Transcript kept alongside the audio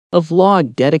a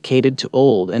vlog dedicated to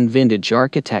old and vintage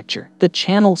architecture. The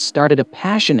channel started a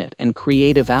passionate and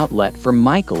creative outlet for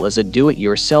Michael as a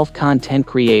do-it-yourself content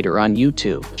creator on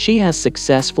YouTube. She has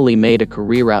successfully made a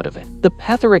career out of it. The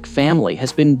Petherick family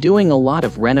has been doing a lot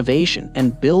of renovation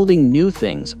and building new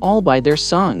things all by their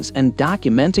songs and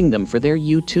documenting them for their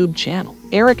YouTube channel.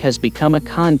 Eric has become a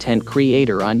content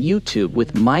creator on YouTube,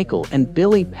 with Michael and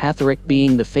Billy Petherick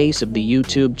being the face of the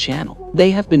YouTube channel.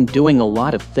 They have been doing a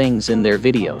lot of things in their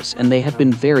videos and they have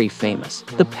been very famous.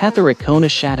 The Petherick own a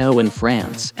chateau in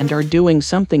France and are doing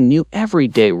something new every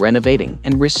day, renovating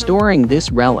and restoring this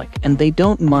relic, and they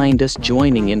don't mind us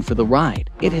joining in for the ride.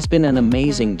 It has been an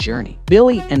amazing journey.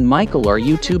 Billy and Michael are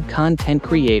YouTube content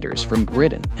creators from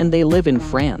Britain and they live in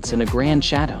France in a grand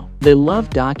chateau. They love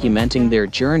documenting their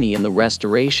journey in the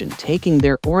restoration, taking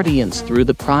their audience through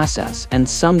the process and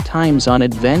sometimes on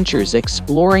adventures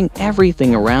exploring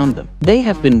everything around them. They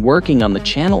have been working on the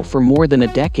channel for more than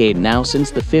a decade now, since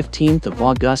the 15th of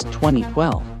August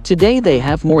 2012. Today they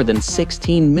have more than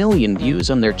 16 million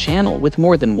views on their channel. With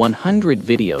more than 100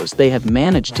 videos, they have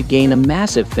managed to gain a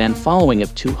massive fan following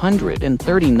of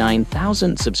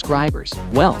 239,000 subscribers.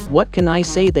 Well, what can I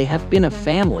say? They have been a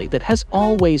family that has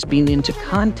always been into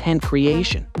content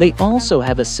creation. They also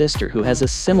have a sister who has a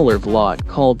similar vlog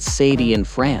called Sadie in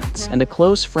France, and a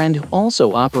close friend who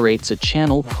also operates a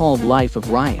channel called Life of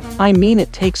Ryan. I mean,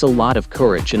 it takes a lot of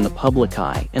courage in the public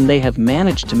eye, and they have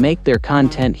managed to make their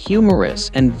content humorous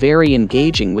and very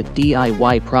engaging with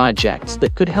DIY projects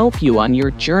that could help you on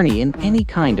your journey in any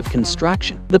kind of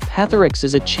construction. The Pethericks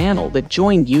is a channel that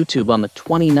joined YouTube on the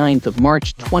 29th of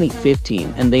March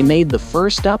 2015, and they made the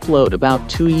first upload about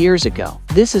 2 years ago.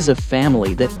 This is a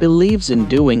family that believes in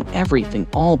doing everything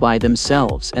all by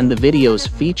themselves, and the videos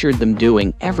featured them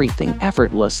doing everything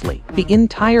effortlessly. The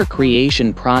entire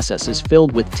creation process is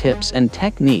filled with tips and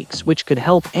techniques which could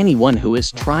help anyone who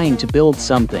is trying to build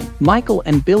something. Michael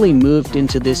and Billy moved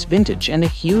into this vintage and a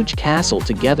huge castle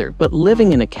together, but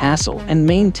living in a castle and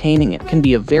maintaining it can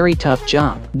be a very tough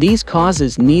job. These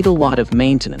causes need a lot of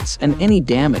maintenance, and any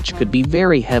damage could be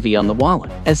very heavy on the wallet.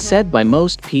 As said by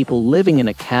most people, living in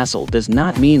a castle does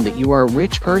not mean that you are a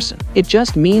rich person. It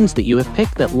just means that you have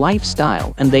picked that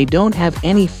lifestyle and they don't have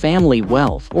any family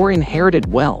wealth or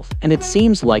inherited wealth, and it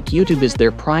seems like YouTube is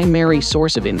their primary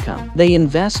source of income. They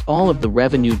invest all of the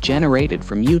revenue generated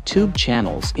from YouTube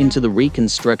channels into the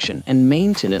reconstruction and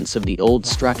maintenance of the old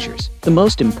structures. The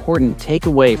most important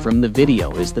takeaway from the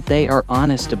video is that they are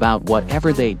honest about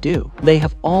whatever they do. They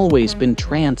have always been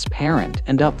transparent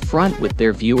and upfront with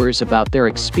their viewers about their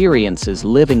experiences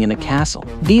living in a castle.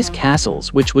 These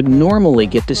castles, which would normally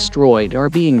get destroyed, are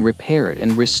being repaired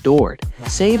and restored,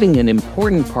 saving an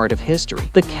important part of history.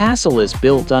 The castle is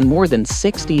built on more than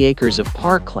 60 acres of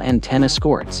parkland tennis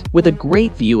courts, with a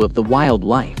great view of the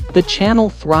wildlife. The channel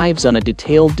thrives on a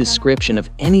detailed description of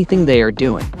anything they are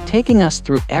doing, taking us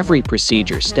through every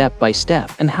procedure step by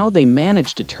step, and how they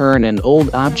manage to turn an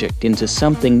old object into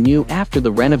something new after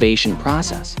the renovation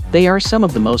process. They are some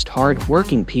of the most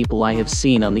hard-working people I have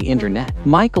seen on the internet.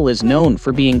 Michael is known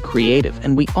for being creative,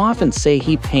 and we often say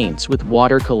he paints with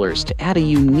watercolors to add a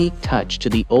unique touch to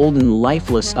the old and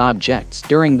lifeless objects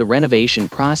during the renovation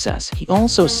process. He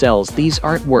also sells these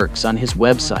artworks on his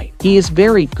website. He is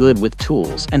very good with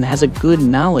tools and has a good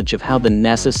knowledge of how the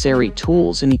necessary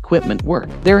tools and equipment work.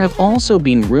 There have also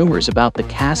been rumors about the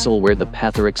castle where the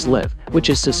Pethericks live, which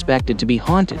is suspected to be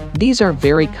haunted. These are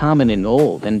very common in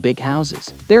old and big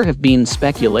houses. There have been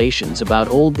speculations about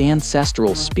old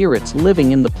ancestral spirits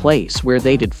living in the place where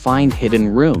they did find hidden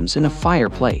rooms and a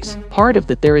fireplace. Part of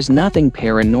that, there is nothing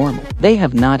paranormal. They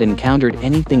have not encountered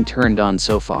anything turned on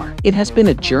so far. It has been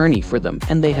a journey for them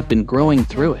and they have been growing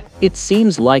through it. It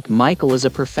seems like Michael is a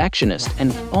perfectionist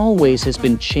and he always has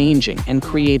been changing and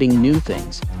creating new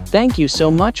things. Thank you so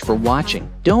much for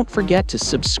watching. Don't forget to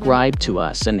subscribe to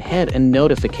us and hit a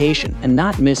notification and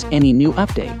not miss any new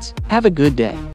updates. Have a good day.